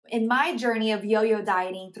In my journey of yo-yo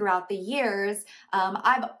dieting throughout the years,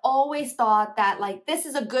 I've always thought that like, this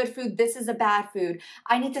is a good food, this is a bad food.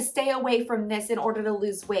 I need to stay away from this in order to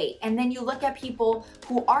lose weight. And then you look at people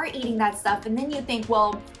who are eating that stuff and then you think,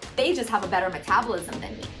 well, they just have a better metabolism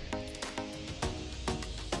than me.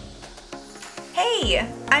 Hey,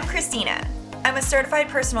 I'm Christina. I'm a certified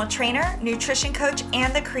personal trainer, nutrition coach,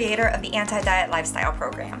 and the creator of the Anti-Diet Lifestyle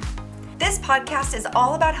Program. This podcast is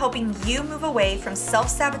all about helping you move away from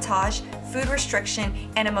self-sabotage, food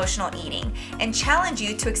restriction, and emotional eating, and challenge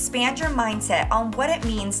you to expand your mindset on what it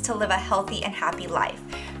means to live a healthy and happy life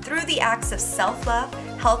through the acts of self-love,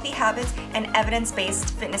 healthy habits, and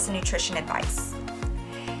evidence-based fitness and nutrition advice.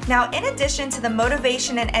 Now, in addition to the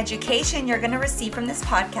motivation and education you're going to receive from this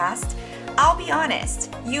podcast, I'll be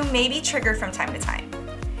honest, you may be triggered from time to time.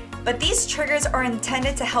 But these triggers are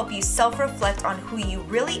intended to help you self-reflect on who you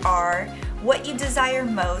really are, what you desire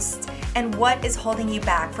most, and what is holding you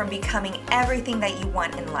back from becoming everything that you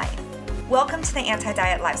want in life. Welcome to the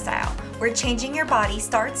Anti-Diet Lifestyle, where changing your body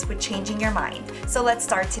starts with changing your mind. So let's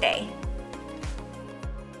start today.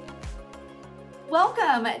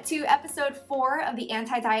 Welcome to episode 4 of the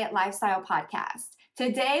Anti-Diet Lifestyle Podcast.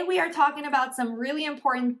 Today, we are talking about some really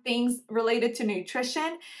important things related to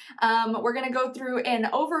nutrition. We're going to go through an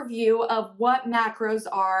overview of what macros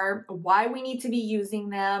are, why we need to be using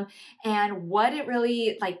them, and what it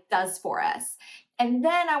really does for us. And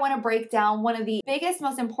then I want to break down one of the biggest,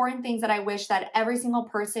 most important things that I wish that every single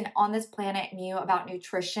person on this planet knew about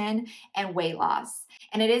nutrition and weight loss.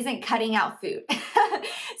 And it isn't cutting out food.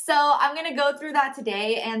 So I'm going to go through that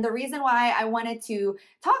today. And the reason why I wanted to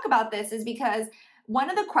talk about this is because one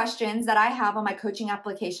of the questions that I have on my coaching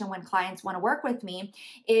application when clients want to work with me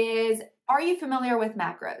is, are you familiar with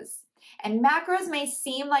macros? And macros may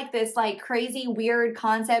seem like this crazy, weird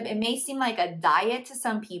concept. It may seem like a diet to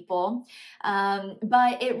some people,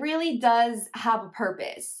 but it really does have a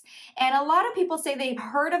purpose. And a lot of people say they've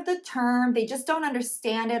heard of the term, they just don't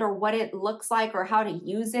understand it or what it looks like or how to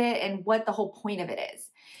use it and what the whole point of it is.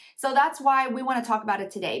 So that's why we want to talk about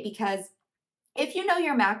it today, because if you know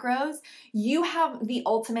your macros, you have the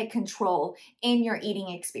ultimate control in your eating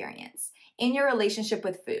experience, in your relationship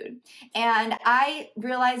with food. And I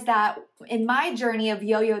realized that in my journey of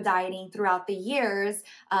yo-yo dieting throughout the years,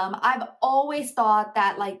 I've always thought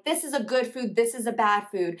that this is a good food, this is a bad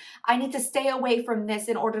food. I need to stay away from this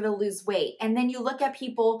in order to lose weight. And then you look at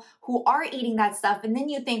people who are eating that stuff and then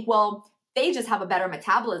you think, well, they just have a better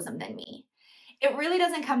metabolism than me. It really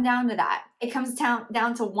doesn't come down to that. It comes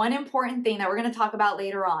down to one important thing that we're going to talk about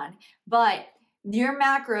later on. But your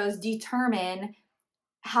macros determine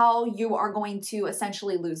how you are going to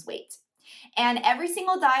essentially lose weight. And every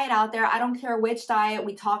single diet out there, I don't care which diet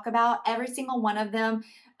we talk about, every single one of them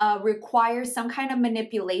requires some kind of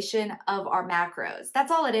manipulation of our macros.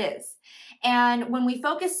 That's all it is. And when we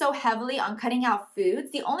focus so heavily on cutting out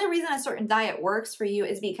foods, the only reason a certain diet works for you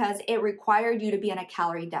is because it required you to be in a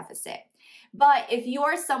calorie deficit. But if you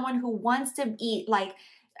are someone who wants to eat,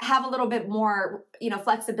 have a little bit more,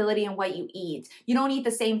 flexibility in what you eat, you don't eat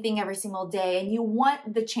the same thing every single day, and you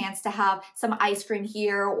want the chance to have some ice cream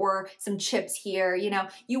here or some chips here,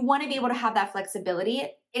 you want to be able to have that flexibility.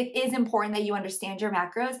 It is important that you understand your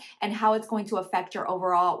macros and how it's going to affect your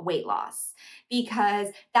overall weight loss, because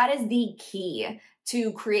that is the key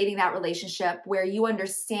to creating that relationship where you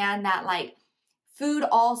understand that food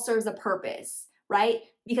all serves a purpose, right?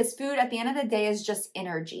 Because food at the end of the day is just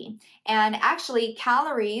energy. And actually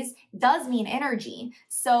calories does mean energy.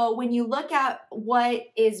 So when you look at what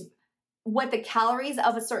the calories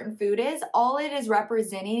of a certain food is, all it is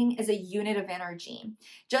representing is a unit of energy.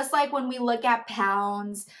 Just like when we look at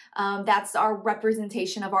pounds, that's our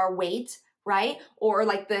representation of our weight, right? Or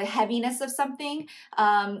the heaviness of something,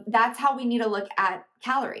 that's how we need to look at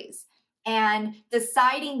calories. And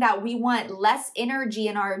deciding that we want less energy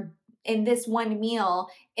in this one meal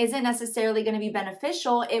isn't necessarily going to be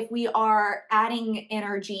beneficial if we are adding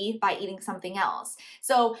energy by eating something else.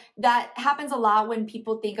 So that happens a lot when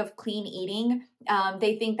people think of clean eating.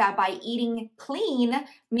 They think that by eating clean,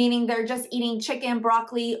 meaning they're just eating chicken,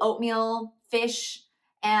 broccoli, oatmeal, fish,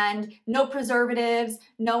 and no preservatives,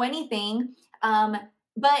 no anything.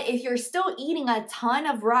 But if you're still eating a ton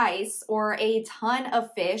of rice or a ton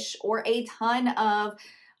of fish or a ton of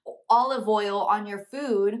olive oil on your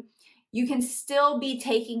food, you can still be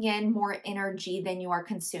taking in more energy than you are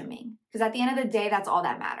consuming. Because at the end of the day, that's all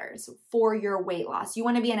that matters for your weight loss. You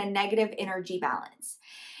want to be in a negative energy balance.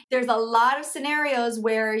 There's a lot of scenarios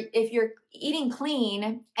where if you're eating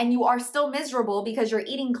clean and you are still miserable because you're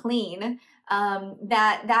eating clean,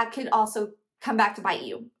 that could also come back to bite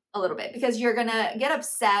you. a little bit because you're gonna get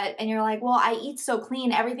upset and you're like, well, I eat so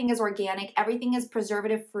clean. Everything is organic. Everything is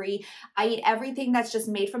preservative free. I eat everything that's just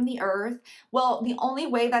made from the earth. Well, the only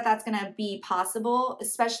way that that's gonna be possible,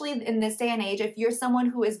 especially in this day and age, if you're someone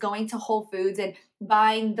who is going to Whole Foods and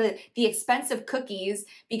buying the expensive cookies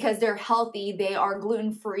because they're healthy, they are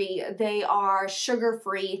gluten-free, they are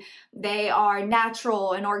sugar-free, they are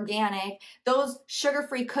natural and organic, those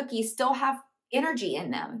sugar-free cookies still have energy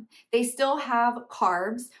in them. They still have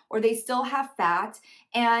carbs or they still have fat.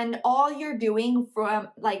 And all you're doing from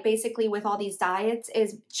like basically with all these diets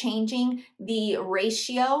is changing the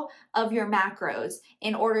ratio of your macros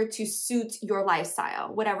in order to suit your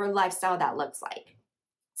lifestyle, whatever lifestyle that looks like.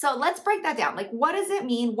 So let's break that down. Like, what does it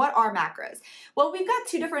mean? What are macros? Well, we've got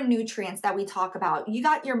two different nutrients that we talk about. You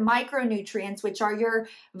got your micronutrients, which are your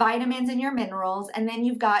vitamins and your minerals, and then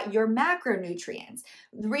you've got your macronutrients.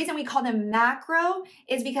 The reason we call them macro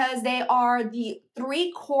is because they are the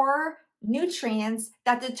three core nutrients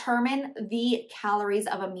that determine the calories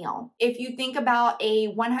of a meal. If you think about a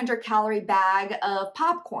 100 calorie bag of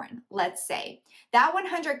popcorn, let's say, that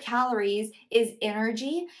 100 calories is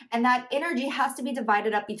energy, and that energy has to be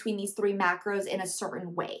divided up between these three macros in a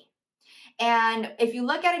certain way. And if you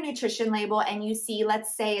look at a nutrition label and you see,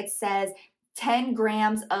 let's say it says 10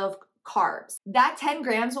 grams of carbs, that 10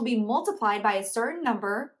 grams will be multiplied by a certain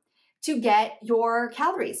number to get your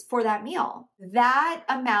calories for that meal. That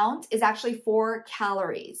amount is actually 4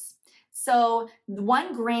 calories. So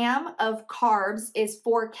 1 gram of carbs is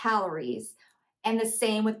 4 calories, and the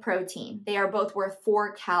same with protein. They are both worth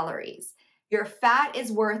 4 calories. Your fat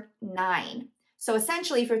is worth 9. So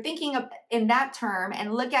essentially, if you're thinking of in that term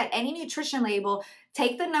and look at any nutrition label,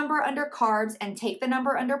 take the number under carbs and take the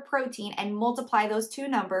number under protein and multiply those two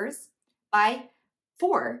numbers by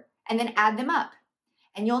 4 and then add them up.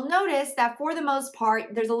 And you'll notice that for the most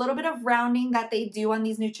part, there's a little bit of rounding that they do on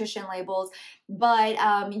these nutrition labels, but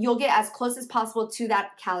you'll get as close as possible to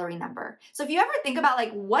that calorie number. So if you ever think about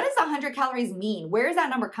like, what does 100 calories mean? Where is that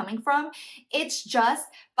number coming from? It's just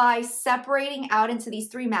by separating out into these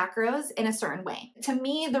three macros in a certain way. To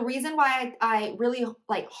me, the reason why I really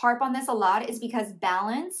like harp on this a lot is because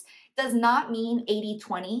balance does not mean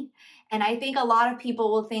 80-20. And I think a lot of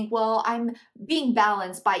people will think, well, I'm being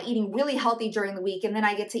balanced by eating really healthy during the week, and then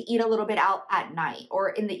I get to eat a little bit out at night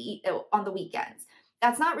or on the weekends.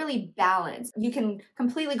 That's not really balance. You can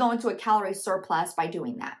completely go into a calorie surplus by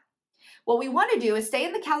doing that. What we want to do is stay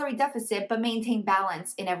in the calorie deficit, but maintain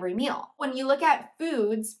balance in every meal. When you look at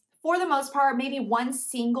foods, for the most part, maybe one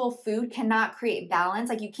single food cannot create balance.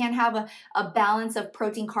 Like you can't have a balance of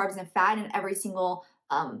protein, carbs, and fat in every single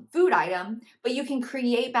food item, but you can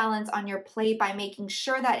create balance on your plate by making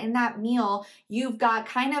sure that in that meal, you've got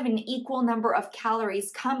kind of an equal number of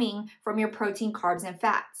calories coming from your protein, carbs, and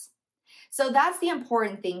fats. So that's the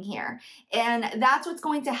important thing here. And that's what's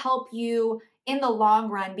going to help you in the long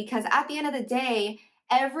run, because at the end of the day,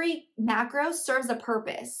 every macro serves a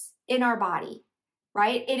purpose in our body,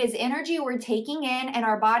 right? It is energy we're taking in, and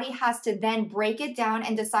our body has to then break it down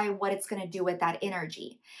and decide what it's going to do with that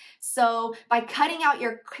energy. So by cutting out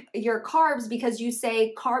your carbs because you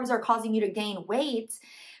say carbs are causing you to gain weight,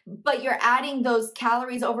 but you're adding those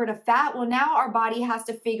calories over to fat, well, now our body has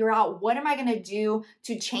to figure out, what am I going to do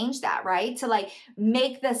to change that, right? To like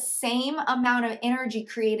make the same amount of energy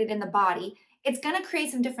created in the body. It's going to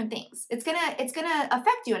create some different things. It's going to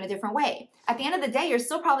affect you in a different way. At the end of the day, you're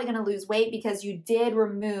still probably going to lose weight because you did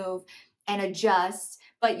remove and adjust,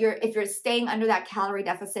 but if you're staying under that calorie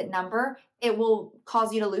deficit number, it will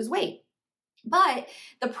cause you to lose weight. But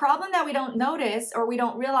the problem that we don't notice or we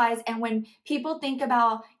don't realize, and when people think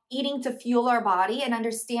about eating to fuel our body and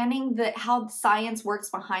understanding how science works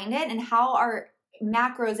behind it and how our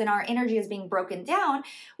macros and our energy is being broken down,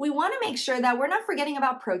 we want to make sure that we're not forgetting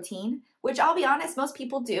about protein, which I'll be honest, most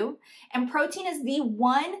people do. And protein is the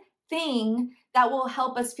one thing that will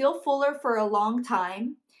help us feel fuller for a long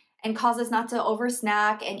time and cause us not to over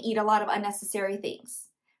snack and eat a lot of unnecessary things,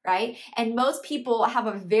 right? And most people have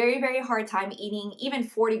a very, very hard time eating even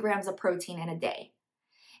 40 grams of protein in a day.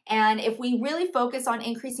 And if we really focus on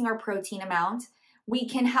increasing our protein amount, we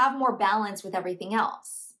can have more balance with everything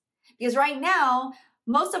else. Because right now,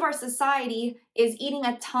 most of our society is eating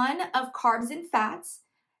a ton of carbs and fats,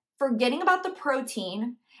 forgetting about the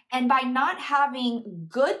protein, and by not having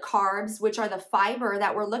good carbs, which are the fiber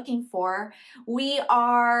that we're looking for, we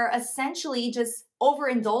are essentially just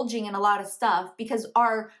overindulging in a lot of stuff because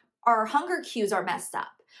our hunger cues are messed up.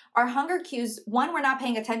 Our hunger cues, one, we're not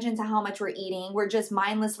paying attention to how much we're eating. We're just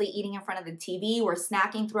mindlessly eating in front of the TV. We're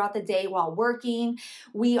snacking throughout the day while working.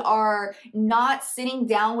 We are not sitting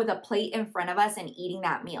down with a plate in front of us and eating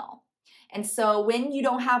that meal. And so when you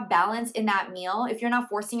don't have balance in that meal, if you're not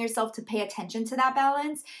forcing yourself to pay attention to that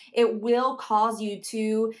balance, it will cause you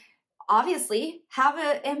to obviously have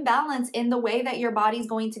an imbalance in the way that your body's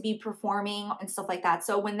going to be performing and stuff like that.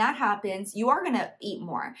 So when that happens, you are going to eat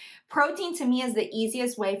more. Protein to me is the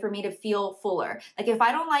easiest way for me to feel fuller. Like if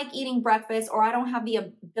I don't like eating breakfast or I don't have the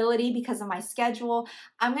ability because of my schedule,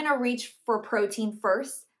 I'm going to reach for protein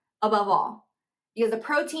first above all, because the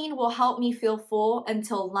protein will help me feel full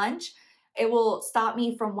until lunch. It will stop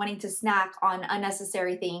me from wanting to snack on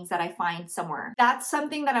unnecessary things that I find somewhere. That's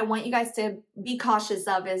something that I want you guys to be cautious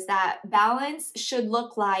of, is that balance should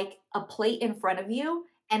look like a plate in front of you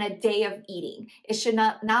and a day of eating. It should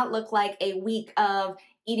not look like a week of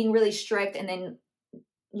eating really strict and then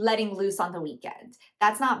letting loose on the weekend.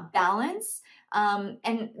 That's not balance. And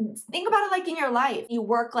think about it like in your life. You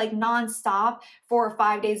work like nonstop 4 or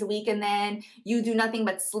 5 days a week, and then you do nothing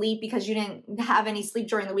but sleep because you didn't have any sleep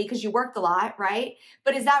during the week because you worked a lot, right?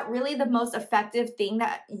 But is that really the most effective thing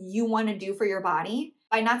that you want to do for your body?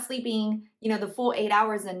 By not sleeping, the full 8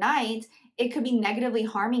 hours a night, it could be negatively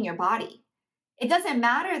harming your body. It doesn't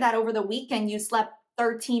matter that over the weekend you slept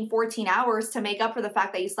 13, 14 hours to make up for the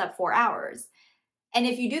fact that you slept 4 hours. And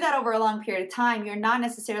if you do that over a long period of time, you're not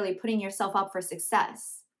necessarily putting yourself up for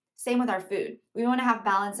success. Same with our food. We want to have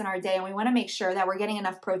balance in our day, and we want to make sure that we're getting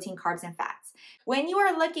enough protein, carbs, and fats. When you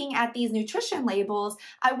are looking at these nutrition labels,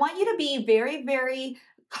 I want you to be very, very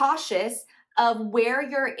cautious of where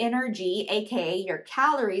your energy, aka your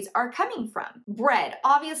calories, are coming from. Bread,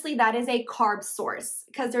 obviously that is a carb source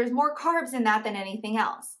because there's more carbs in that than anything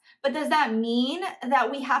else. But does that mean that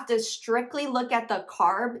we have to strictly look at the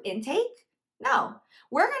carb intake? No,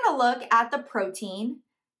 we're going to look at the protein,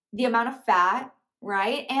 the amount of fat,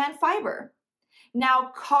 right, and fiber.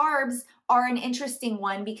 Now, carbs are an interesting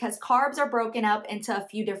one because carbs are broken up into a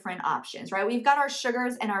few different options, right? We've got our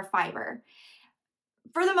sugars and our fiber.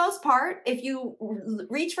 For the most part, if you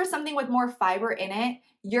reach for something with more fiber in it,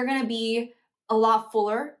 you're going to be a lot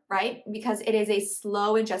fuller, right? Because it is a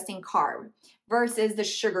slow ingesting carb versus the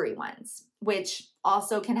sugary ones, which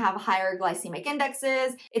also can have higher glycemic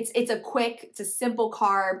indexes. It's a simple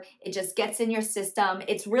carb. It just gets in your system.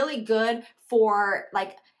 It's really good for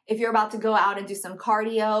like if you're about to go out and do some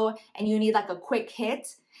cardio and you need like a quick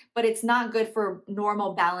hit, but it's not good for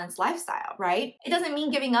normal balanced lifestyle, right? It doesn't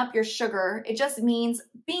mean giving up your sugar. It just means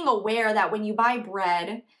being aware that when you buy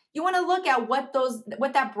bread, you want to look at what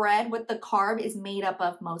the carb is made up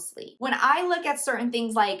of mostly. When I look at certain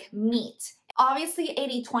things like meat, obviously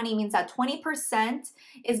 80-20 means that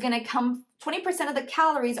 20% of the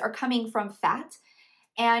calories are coming from fat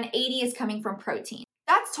and 80 is coming from protein.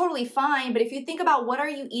 That's totally fine, but if you think about what are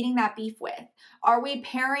you eating that beef with? Are we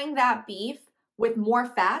pairing that beef with more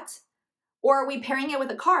fat, or are we pairing it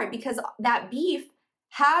with a carb? Because that beef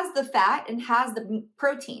has the fat and has the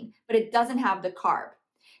protein, but it doesn't have the carb.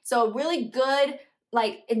 So a really good,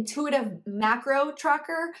 like intuitive macro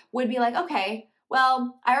tracker would be like, okay,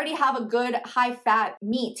 well, I already have a good high fat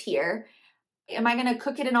meat here. Am I going to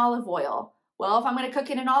cook it in olive oil? Well, if I'm going to cook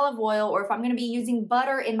it in olive oil, or if I'm going to be using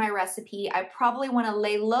butter in my recipe, I probably want to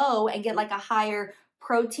lay low and get like a higher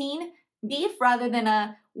protein beef rather than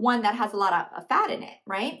a one that has a lot of fat in it,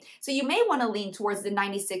 right? So you may want to lean towards the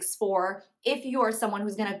 96.4 if you are someone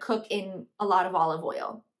who's going to cook in a lot of olive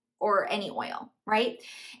oil or any oil, right?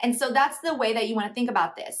 And so that's the way that you want to think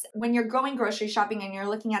about this. When you're going grocery shopping and you're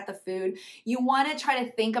looking at the food, you want to try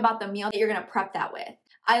to think about the meal that you're going to prep that with.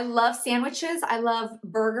 I love sandwiches. I love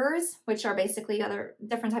burgers, which are basically other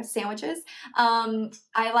different types of sandwiches.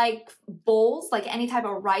 I like bowls, like any type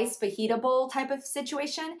of rice fajita bowl type of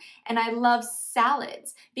situation. And I love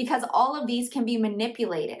salads because all of these can be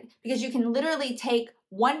manipulated because you can literally take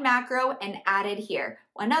one macro and add it here,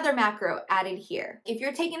 another macro added here. If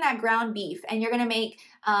you're taking that ground beef and you're going to make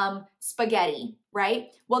spaghetti,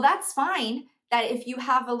 right? Well, that's fine. That if you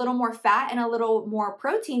have a little more fat and a little more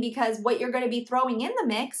protein, because what you're going to be throwing in the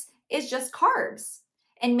mix is just carbs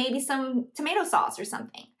and maybe some tomato sauce or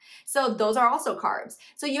something. So those are also carbs.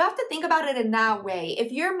 So you have to think about it in that way.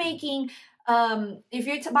 If you're making, if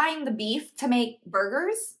you're buying the beef to make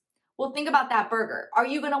burgers, well, think about that burger. Are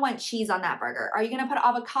you going to want cheese on that burger? Are you going to put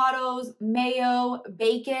avocados, mayo,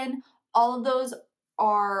 bacon? All of those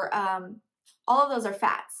are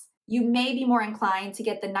fats. You may be more inclined to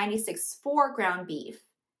get the 96.4 ground beef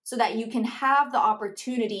so that you can have the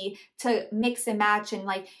opportunity to mix and match and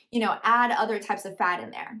add other types of fat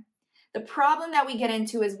in there. The problem that we get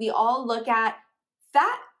into is we all look at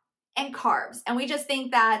fat and carbs. And we just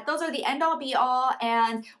think that those are the end all be all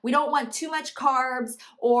and we don't want too much carbs,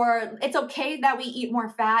 or it's okay that we eat more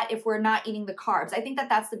fat if we're not eating the carbs. I think that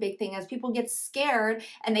that's the big thing, is people get scared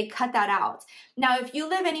and they cut that out. Now, if you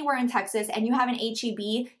live anywhere in Texas and you have an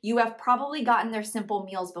HEB, you have probably gotten their simple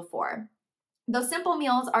meals before. Those simple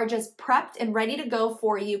meals are just prepped and ready to go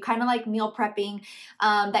for you, kind of like meal prepping,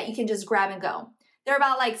 that you can just grab and go. They're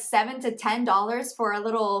about like $7 to $10 for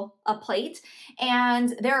a plate,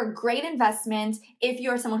 and they're a great investment if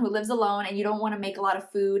you're someone who lives alone and you don't want to make a lot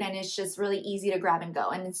of food and it's just really easy to grab and go,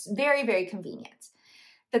 and it's very, very convenient.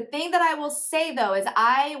 The thing that I will say though is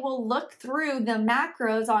I will look through the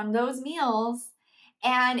macros on those meals,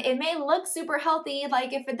 and it may look super healthy,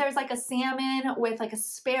 like if there's like a salmon with like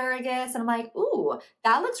asparagus, and I'm like, ooh,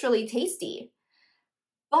 that looks really tasty.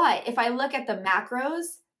 But if I look at the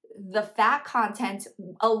macros, the fat content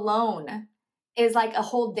alone is like a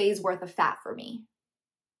whole day's worth of fat for me.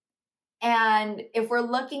 And if we're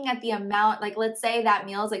looking at the amount, like let's say that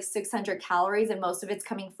meal is like 600 calories and most of it's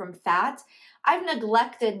coming from fat, I've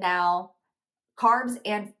neglected now carbs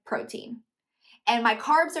and protein. And my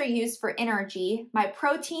carbs are used for energy. My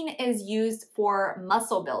protein is used for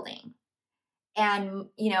muscle building and,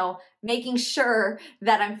 making sure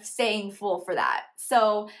that I'm staying full for that.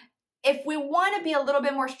 So if we want to be a little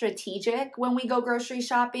bit more strategic when we go grocery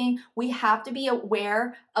shopping, we have to be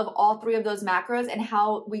aware of all three of those macros and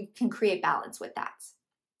how we can create balance with that.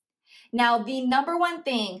 Now, the number one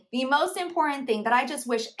thing, the most important thing that I just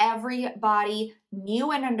wish everybody knew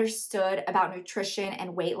and understood about nutrition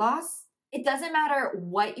and weight loss, it doesn't matter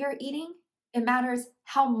what you're eating, it matters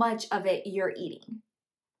how much of it you're eating.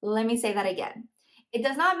 Let me say that again. It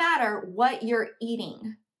does not matter what you're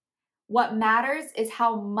eating. What matters is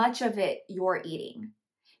how much of it you're eating.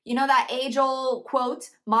 You know that age-old quote,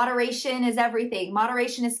 moderation is everything.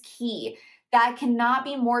 Moderation is key. That cannot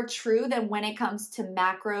be more true than when it comes to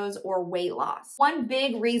macros or weight loss. One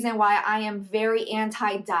big reason why I am very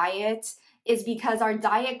anti-diet is because our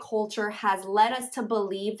diet culture has led us to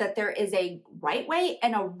believe that there is a right way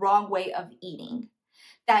and a wrong way of eating.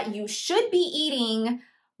 That you should be eating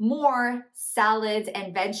more salads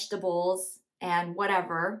and vegetables and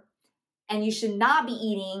whatever, and you should not be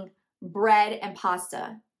eating bread and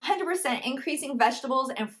pasta. 100% increasing vegetables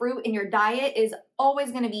and fruit in your diet is always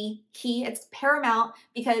going to be key. It's paramount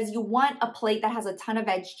because you want a plate that has a ton of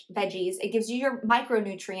veggies. It gives you your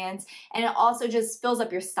micronutrients and it also just fills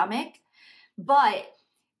up your stomach. But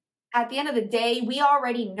at the end of the day, we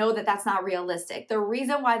already know that that's not realistic. The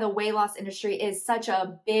reason why the weight loss industry is such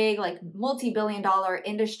a big, like multi-billion-dollar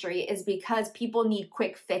industry is because people need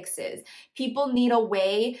quick fixes. People need a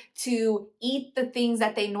way to eat the things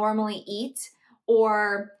that they normally eat,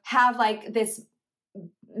 or have like this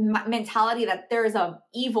mentality that there's a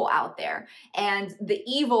evil out there and the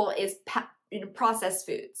evil is processed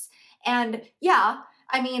foods. And yeah,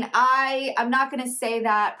 I mean, I'm not going to say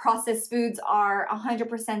that processed foods are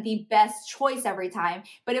 100% the best choice every time,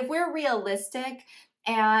 but if we're realistic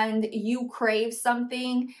and you crave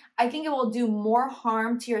something, I think it will do more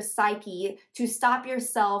harm to your psyche to stop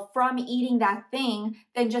yourself from eating that thing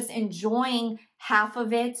than just enjoying half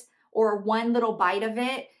of it or one little bite of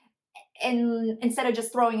it, and instead of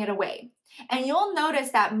just throwing it away. And you'll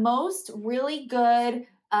notice that most really good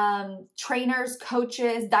trainers,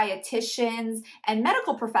 coaches, dietitians, and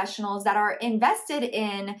medical professionals that are invested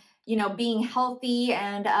in, being healthy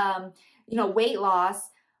and, weight loss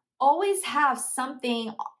always have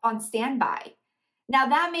something on standby. Now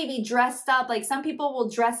that may be dressed up, like some people will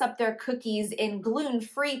dress up their cookies in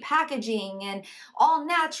gluten-free packaging and all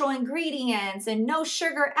natural ingredients and no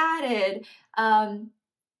sugar added.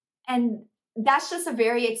 And that's just a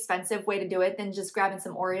very expensive way to do it than just grabbing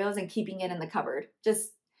some Oreos and keeping it in the cupboard.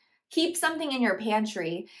 Just keep something in your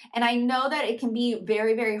pantry. And I know that it can be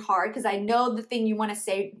very, very hard because I know the thing you want to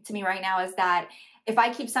say to me right now is that if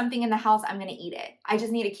I keep something in the house, I'm going to eat it. I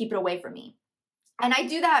just need to keep it away from me. And I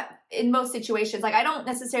do that in most situations. Like I don't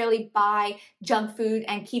necessarily buy junk food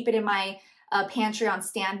and keep it in my pantry on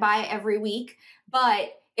standby every week.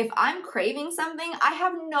 But if I'm craving something, I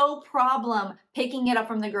have no problem picking it up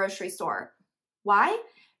from the grocery store. Why?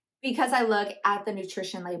 Because I look at the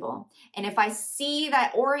nutrition label. And if I see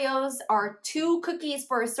that Oreos are 2 cookies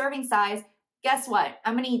for a serving size, guess what?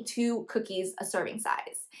 I'm going to eat 2 cookies a serving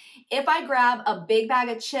size. If I grab a big bag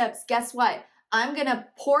of chips, guess what? I'm going to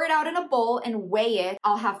pour it out in a bowl and weigh it.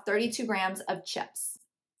 I'll have 32 grams of chips.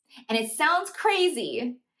 And it sounds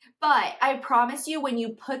crazy, but I promise you when you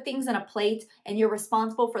put things in a plate and you're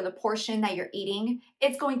responsible for the portion that you're eating,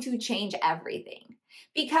 it's going to change everything.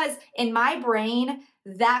 Because in my brain,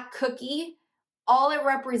 that cookie, all it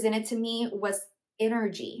represented to me was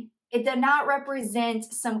energy. It did not represent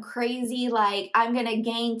some crazy, like, I'm going to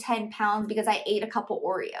gain 10 pounds because I ate a couple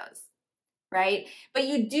Oreos, right? But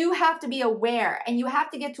you do have to be aware, and you have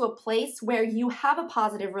to get to a place where you have a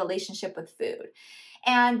positive relationship with food.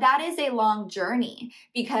 And that is a long journey,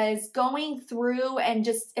 because going through and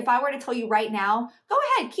just, if I were to tell you right now, go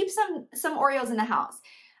ahead, keep some Oreos in the house.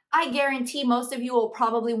 I guarantee most of you will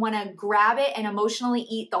probably want to grab it and emotionally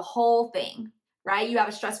eat the whole thing, right? You have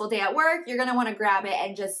a stressful day at work, you're going to want to grab it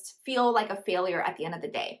and just feel like a failure at the end of the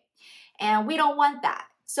day. And we don't want that.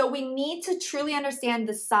 So we need to truly understand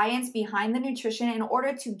the science behind the nutrition in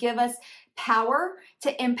order to give us power,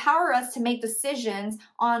 to empower us to make decisions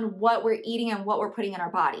on what we're eating and what we're putting in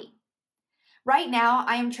our body. Right now,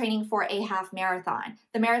 I am training for a half marathon.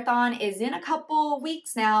 The marathon is in a couple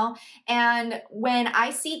weeks now, and when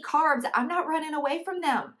I see carbs, I'm not running away from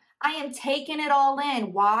them. I am taking it all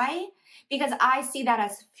in. Why? Because I see that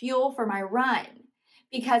as fuel for my run.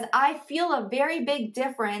 Because I feel a very big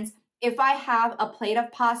difference if I have a plate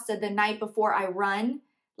of pasta the night before I run,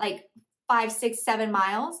 like 5, 6, 7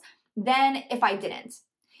 miles, than if I didn't.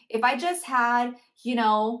 If I just had,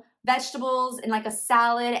 vegetables and like a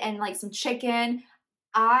salad and like some chicken,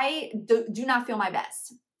 I do not feel my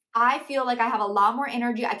best. I feel like I have a lot more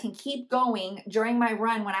energy. I can keep going during my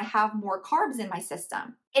run when I have more carbs in my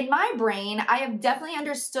system. In my brain, I have definitely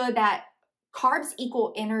understood that carbs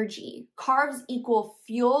equal energy. Carbs equal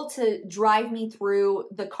fuel to drive me through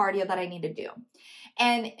the cardio that I need to do.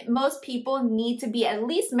 And most people need to be at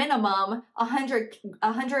least minimum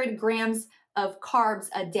 100 grams of carbs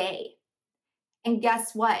a day. And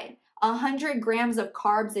guess what? 100 grams of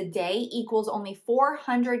carbs a day equals only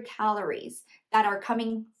 400 calories that are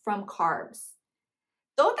coming from carbs.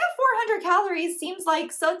 Though that 400 calories seems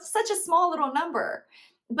like such a small little number.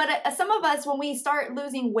 But some of us, when we start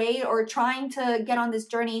losing weight or trying to get on this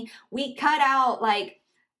journey, we cut out like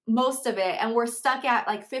most of it and we're stuck at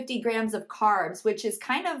like 50 grams of carbs, which is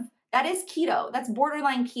that is keto. That's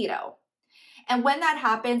borderline keto. And when that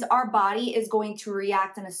happens, our body is going to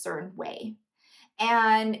react in a certain way.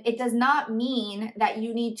 And it does not mean that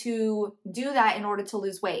you need to do that in order to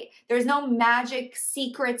lose weight. There's no magic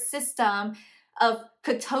secret system of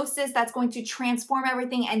ketosis that's going to transform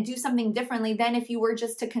everything and do something differently than if you were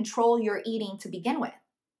just to control your eating to begin with.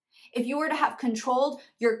 If you were to have controlled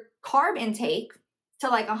your carb intake to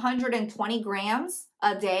like 120 grams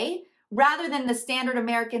a day, rather than the standard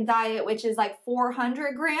American diet, which is like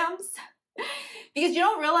 400 grams, because you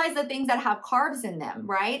don't realize the things that have carbs in them,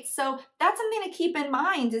 right? So that's something to keep in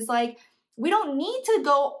mind, is like, we don't need to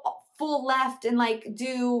go full left and like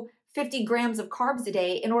do 50 grams of carbs a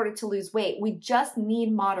day in order to lose weight. We just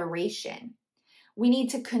need moderation. We need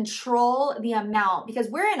to control the amount, because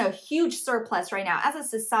we're in a huge surplus right now. As a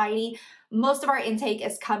society, most of our intake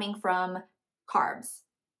is coming from carbs.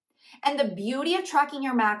 And the beauty of tracking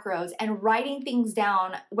your macros and writing things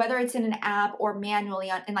down, whether it's in an app or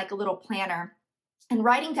manually in like a little planner, and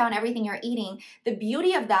writing down everything you're eating, the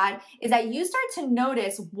beauty of that is that you start to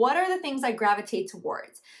notice, what are the things I gravitate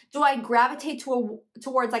towards? Do I gravitate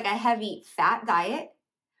towards like a heavy fat diet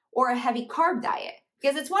or a heavy carb diet?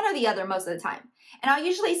 Because it's one or the other most of the time. And I'll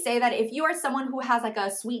usually say that if you are someone who has like a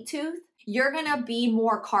sweet tooth, you're gonna be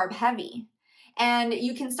more carb heavy. And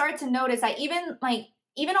you can start to notice that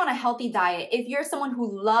even on a healthy diet, if you're someone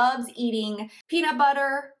who loves eating peanut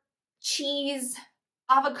butter, cheese,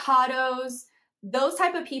 avocados, those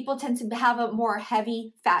type of people tend to have a more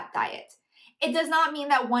heavy fat diet. It does not mean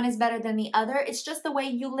that one is better than the other. It's just the way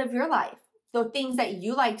you live your life, the things that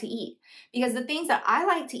you like to eat. Because the things that I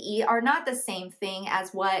like to eat are not the same thing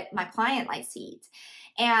as what my client likes to eat.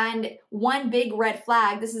 And one big red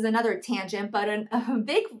flag, this is another tangent, but a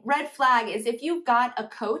big red flag is if you've got a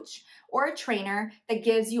coach or a trainer that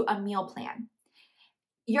gives you a meal plan.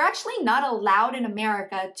 You're actually not allowed in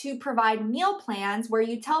America to provide meal plans where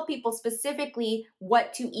you tell people specifically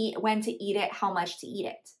what to eat, when to eat it, how much to eat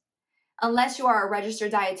it, unless you are a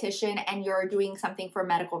registered dietitian and you're doing something for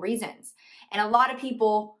medical reasons. And a lot of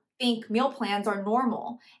people think meal plans are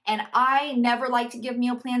normal. And I never like to give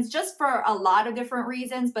meal plans, just for a lot of different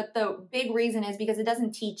reasons. But the big reason is because it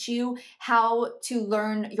doesn't teach you how to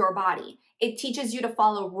learn your body. It teaches you to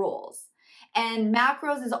follow rules. And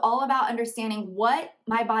macros is all about understanding what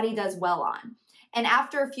my body does well on. And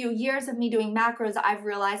after a few years of me doing macros, I've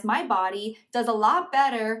realized my body does a lot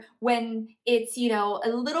better when it's, a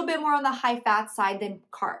little bit more on the high fat side than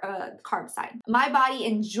carb side. My body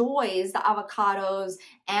enjoys the avocados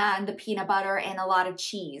and the peanut butter and a lot of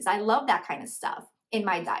cheese. I love that kind of stuff. in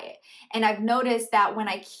my diet. And I've noticed that when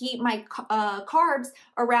I keep my carbs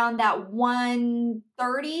around that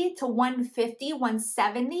 130 to 150,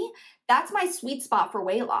 170, that's my sweet spot for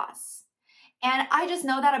weight loss. And I just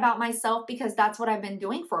know that about myself because that's what I've been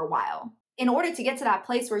doing for a while. In order to get to that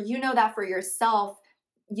place where you know that for yourself,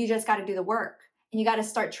 you just got to do the work and you got to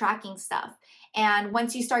start tracking stuff. And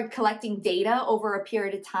once you start collecting data over a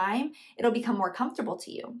period of time, it'll become more comfortable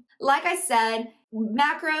to you. Like I said,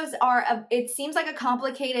 macros it seems like a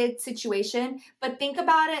complicated situation, but think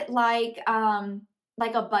about it like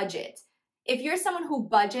a budget. If you're someone who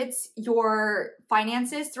budgets your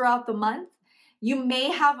finances throughout the month, you may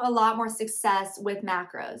have a lot more success with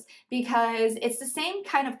macros because it's the same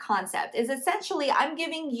kind of concept. Is essentially, I'm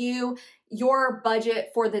giving you your budget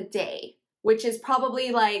for the day, which is probably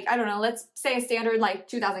like, I don't know, let's say a standard like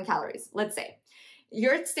 2,000 calories. Let's say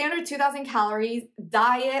your standard 2,000 calories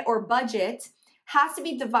diet or budget has to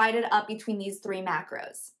be divided up between these 3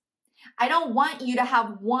 macros. I don't want you to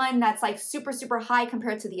have one that's like super, super high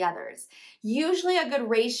compared to the others. Usually a good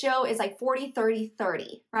ratio is like 40, 30,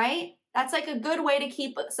 30, right? That's like a good way to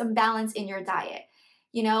keep some balance in your diet,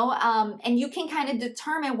 and you can kind of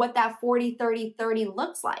determine what that 40, 30, 30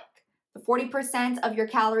 looks like. The 40% of your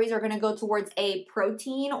calories are going to go towards a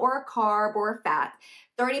protein or a carb or a fat,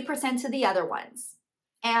 30% to the other ones.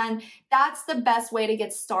 And that's the best way to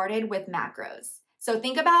get started with macros. So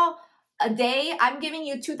think about a day, I'm giving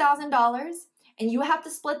you $2,000 and you have to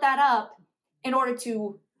split that up in order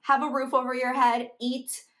to have a roof over your head,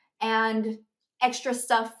 eat, and extra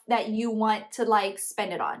stuff that you want to like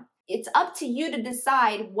spend it on. It's up to you to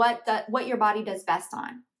decide what your body does best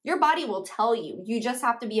on. Your body will tell you. You just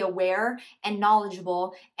have to be aware and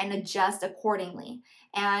knowledgeable and adjust accordingly.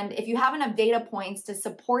 And if you have enough data points to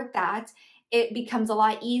support that, it becomes a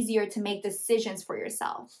lot easier to make decisions for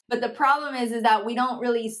yourself. But the problem is that we don't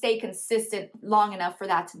really stay consistent long enough for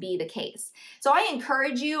that to be the case. So I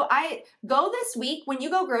encourage you, go this week, when you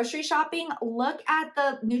go grocery shopping, look at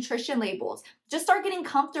the nutrition labels. Just start getting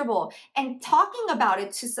comfortable and talking about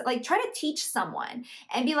it to like try to teach someone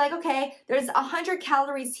and be like, okay, there's 100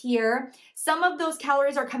 calories here. Some of those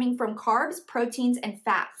calories are coming from carbs, proteins, and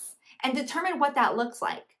fats, and determine what that looks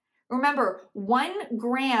like. Remember, 1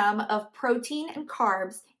 gram of protein and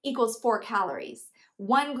carbs equals 4 calories.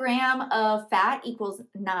 1 gram of fat equals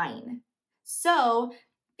 9. So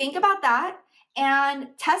think about that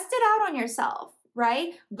and test it out on yourself,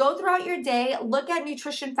 right? Go throughout your day, look at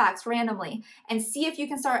nutrition facts randomly, and see if you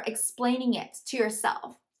can start explaining it to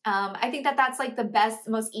yourself. I think that's like the best,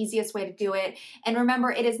 most easiest way to do it. And remember,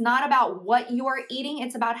 it is not about what you are eating,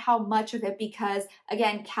 it's about how much of it, because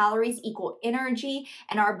again, calories equal energy,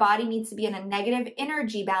 and our body needs to be in a negative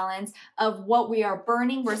energy balance of what we are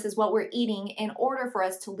burning versus what we're eating in order for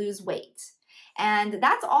us to lose weight. And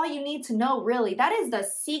that's all you need to know, really. That is the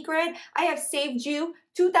secret. I have saved you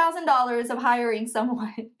 $2,000 of hiring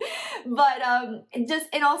someone. But just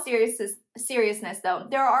in all seriousness though,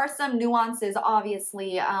 there are some nuances,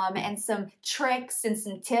 obviously, and some tricks and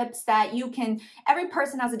some tips that every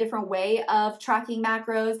person has a different way of tracking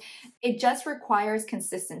macros. It just requires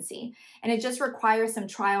consistency, and it just requires some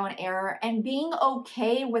trial and error and being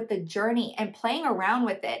okay with the journey and playing around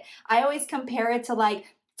with it. I always compare it to like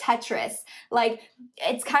Tetris. Like,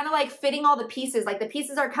 it's kind of like fitting all the pieces. Like, the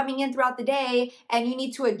pieces are coming in throughout the day and you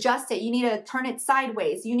need to adjust it. You need to turn it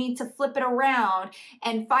sideways. You need to flip it around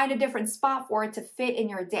and find a different spot for it to fit in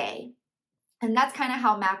your day. And that's kind of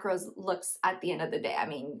how macros looks at the end of the day. I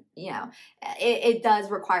mean, it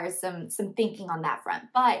does require some thinking on that front.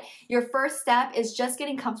 But your first step is just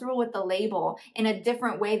getting comfortable with the label in a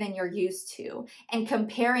different way than you're used to, and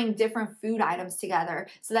comparing different food items together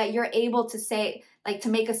so that you're able to say, like, to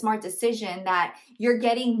make a smart decision that you're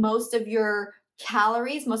getting most of your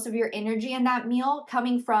calories, most of your energy in that meal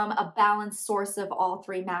coming from a balanced source of all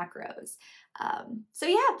 3 macros. So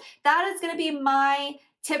yeah, that is going to be my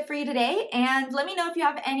tip for you today. And let me know if you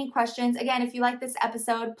have any questions. Again, if you like this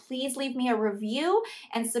episode, please leave me a review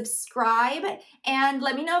and subscribe. And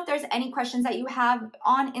let me know if there's any questions that you have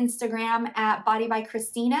on Instagram at Body by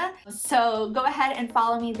Christina. So go ahead and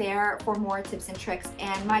follow me there for more tips and tricks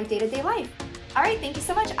and my day-to-day life. All right, thank you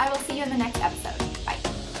so much. I will see you in the next episode.